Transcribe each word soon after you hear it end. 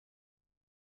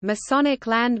Masonic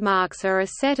landmarks are a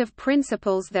set of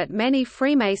principles that many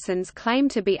Freemasons claim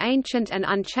to be ancient and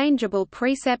unchangeable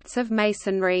precepts of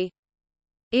Masonry.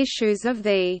 Issues of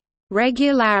the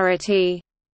regularity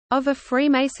of a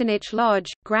Freemasonich lodge,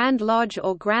 Grand Lodge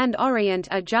or Grand Orient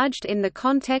are judged in the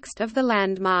context of the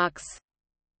landmarks.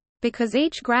 Because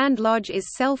each Grand Lodge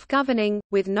is self-governing,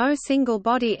 with no single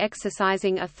body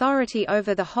exercising authority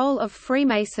over the whole of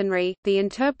Freemasonry, the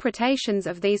interpretations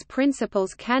of these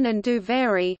principles can and do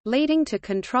vary, leading to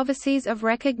controversies of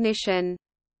recognition.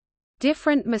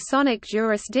 Different Masonic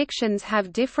jurisdictions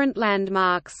have different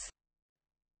landmarks.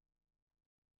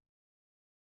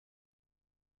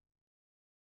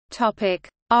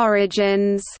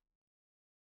 Origins.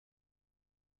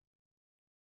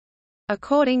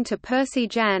 According to Percy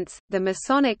Jantz, the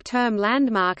Masonic term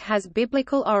landmark has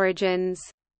biblical origins.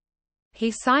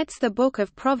 He cites the Book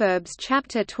of Proverbs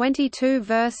chapter 22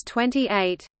 verse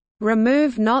 28,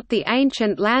 "Remove not the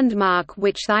ancient landmark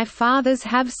which thy fathers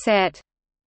have set,"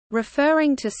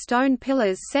 referring to stone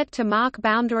pillars set to mark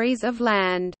boundaries of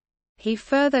land. He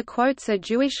further quotes a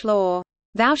Jewish law,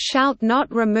 "Thou shalt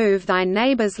not remove thy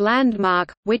neighbour's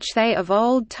landmark, which they of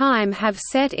old time have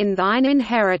set in thine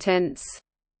inheritance."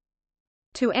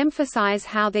 To emphasize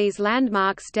how these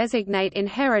landmarks designate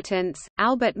inheritance,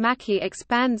 Albert Mackey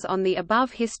expands on the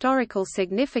above historical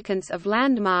significance of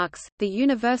landmarks. The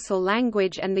universal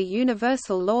language and the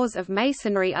universal laws of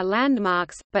Masonry are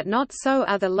landmarks, but not so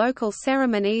are the local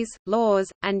ceremonies,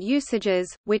 laws, and usages,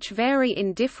 which vary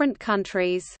in different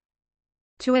countries.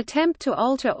 To attempt to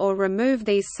alter or remove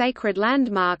these sacred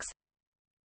landmarks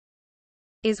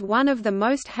is one of the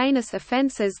most heinous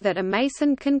offenses that a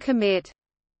Mason can commit.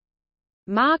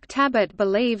 Mark Tabbitt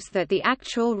believes that the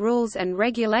actual rules and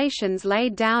regulations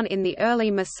laid down in the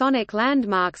early Masonic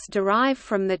landmarks derive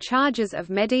from the charges of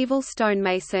medieval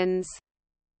stonemasons.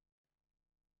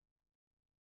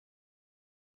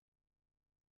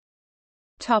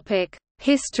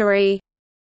 History.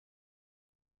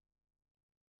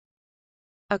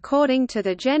 According to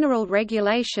the general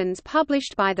regulations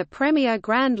published by the Premier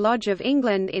Grand Lodge of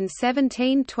England in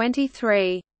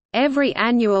 1723, "Every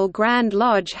annual Grand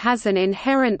Lodge has an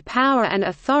inherent power and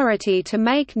authority to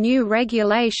make new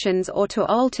regulations or to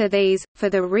alter these, for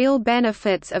the real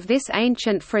benefits of this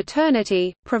ancient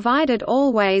fraternity, provided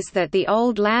always that the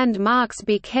old landmarks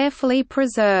be carefully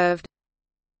preserved."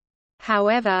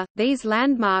 However, these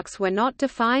landmarks were not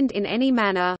defined in any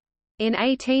manner. In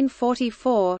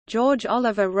 1844, George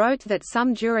Oliver wrote that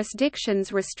some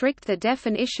jurisdictions restrict the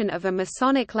definition of a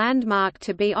Masonic landmark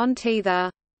to be on the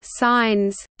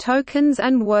signs, tokens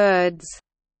and words,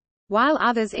 while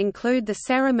others include the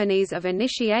ceremonies of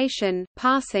initiation,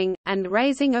 passing, and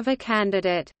raising of a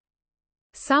candidate.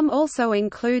 Some also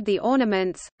include the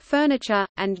ornaments, furniture,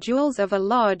 and jewels of a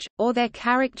lodge, or their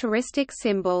characteristic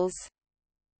symbols.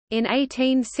 In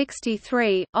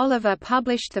 1863, Oliver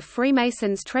published the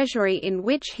Freemasons' Treasury in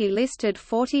which he listed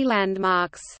 40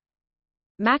 landmarks.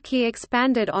 Mackey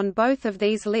expanded on both of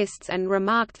these lists and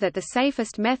remarked that the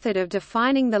safest method of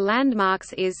defining the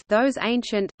landmarks is those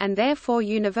ancient, and therefore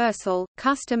universal,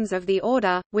 customs of the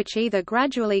order, which either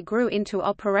gradually grew into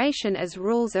operation as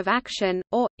rules of action,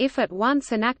 or, if at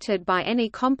once enacted by any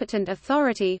competent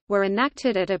authority, were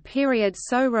enacted at a period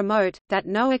so remote, that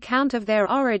no account of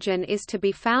their origin is to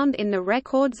be found in the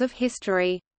records of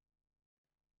history.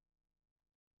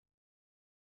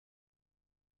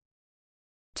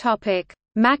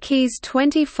 Mackey's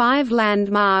 25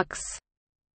 landmarks.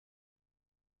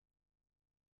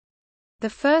 The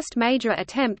first major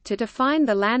attempt to define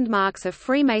the landmarks of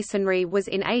Freemasonry was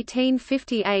in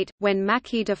 1858, when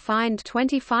Mackey defined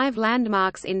 25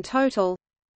 landmarks in total: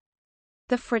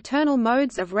 the fraternal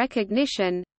modes of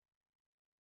recognition,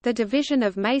 the division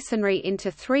of Masonry into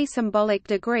 3 symbolic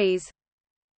degrees,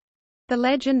 the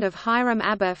legend of Hiram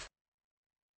Abiff,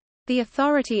 the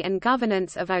authority and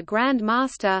governance of a Grand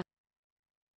Master,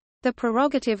 the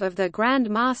prerogative of the Grand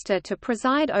Master to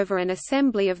preside over an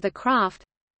assembly of the craft,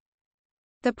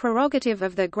 the prerogative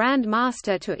of the Grand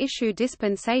Master to issue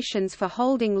dispensations for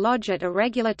holding lodge at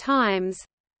irregular times,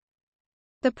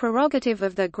 the prerogative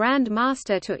of the Grand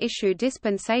Master to issue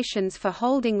dispensations for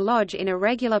holding lodge in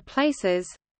irregular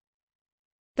places,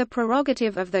 the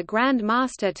prerogative of the Grand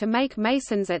Master to make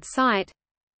Masons at sight,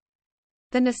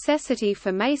 the necessity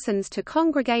for Masons to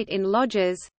congregate in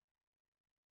lodges,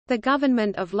 the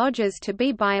government of lodges to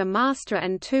be by a master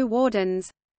and 2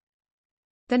 wardens,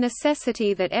 the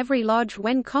necessity that every lodge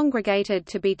when congregated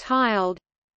to be tiled,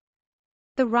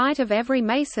 the right of every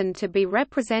Mason to be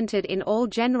represented in all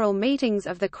general meetings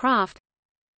of the craft,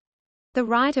 the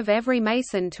right of every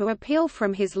Mason to appeal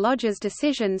from his lodge's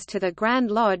decisions to the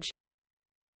Grand Lodge,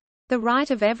 The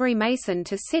right of every Mason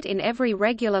to sit in every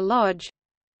regular lodge.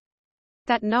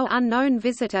 That no unknown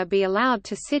visitor be allowed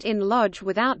to sit in lodge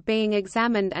without being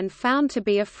examined and found to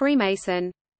be a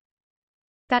Freemason.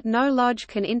 That no lodge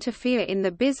can interfere in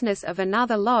the business of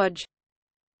another lodge.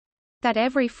 That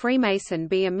every Freemason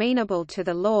be amenable to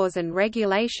the laws and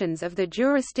regulations of the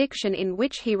jurisdiction in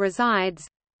which he resides.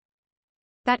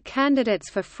 That candidates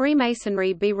for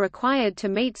Freemasonry be required to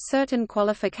meet certain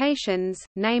qualifications,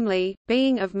 namely,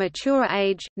 being of mature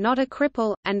age, not a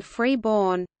cripple, and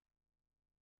free-born.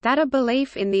 That a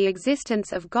belief in the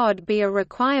existence of God be a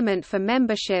requirement for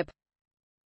membership.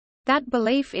 That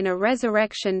belief in a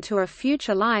resurrection to a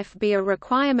future life be a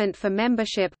requirement for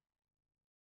membership.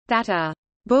 That a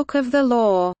Book of the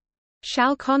Law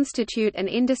shall constitute an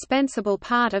indispensable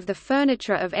part of the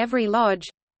furniture of every lodge.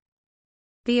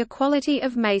 The equality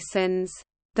of Masons.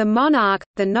 The monarch,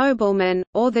 the nobleman,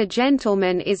 or the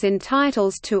gentleman is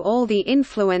entitled to all the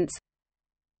influence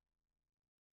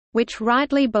which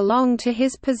rightly belong to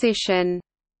his position.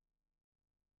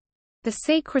 The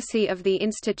secrecy of the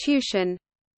institution.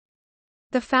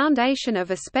 The foundation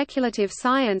of a speculative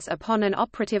science upon an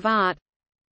operative art.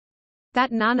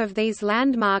 That none of these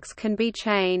landmarks can be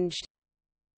changed.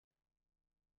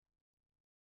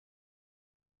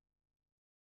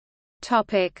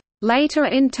 Later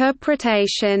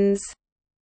interpretations.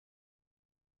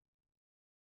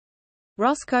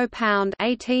 Roscoe Pound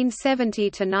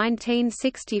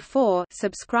 (1870–1964)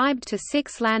 subscribed to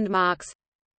 6 landmarks: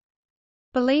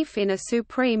 belief in a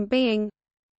supreme being,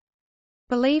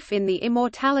 belief in the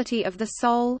immortality of the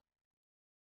soul,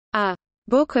 a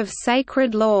book of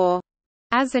sacred law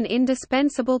as an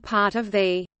indispensable part of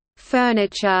the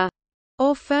furniture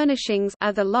or furnishings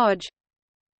of the lodge,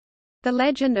 the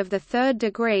legend of the third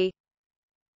degree,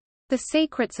 the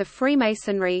secrets of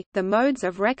Freemasonry, the modes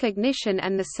of recognition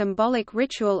and the symbolic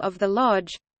ritual of the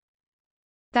lodge,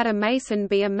 that a Mason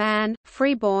be a man,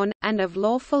 freeborn, and of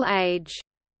lawful age.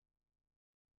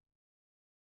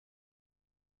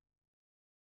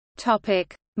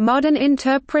 Modern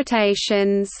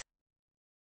interpretations.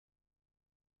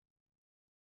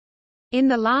 In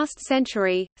the last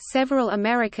century, several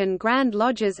American Grand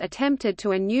Lodges attempted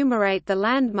to enumerate the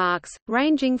landmarks,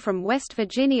 ranging from West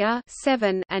Virginia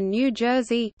 7 and New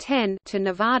Jersey 10 to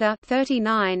Nevada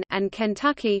 39 and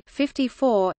Kentucky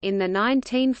 54. In the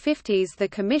 1950s, the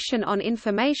Commission on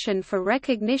Information for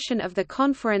Recognition of the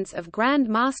Conference of Grand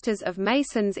Masters of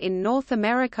Masons in North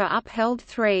America upheld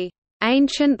 3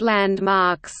 ancient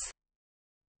landmarks: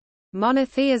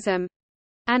 monotheism,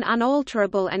 an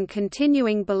unalterable and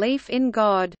continuing belief in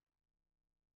God,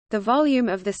 the volume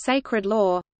of the sacred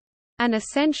law, an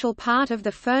essential part of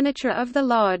the furniture of the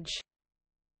lodge,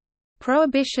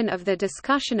 prohibition of the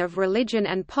discussion of religion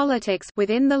and politics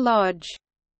within the lodge.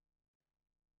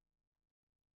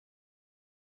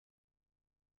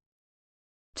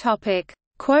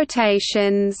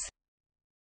 Quotations.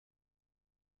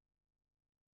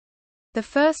 The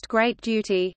first great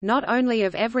duty, not only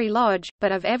of every lodge,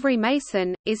 but of every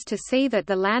Mason, is to see that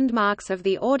the landmarks of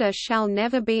the order shall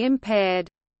never be impaired.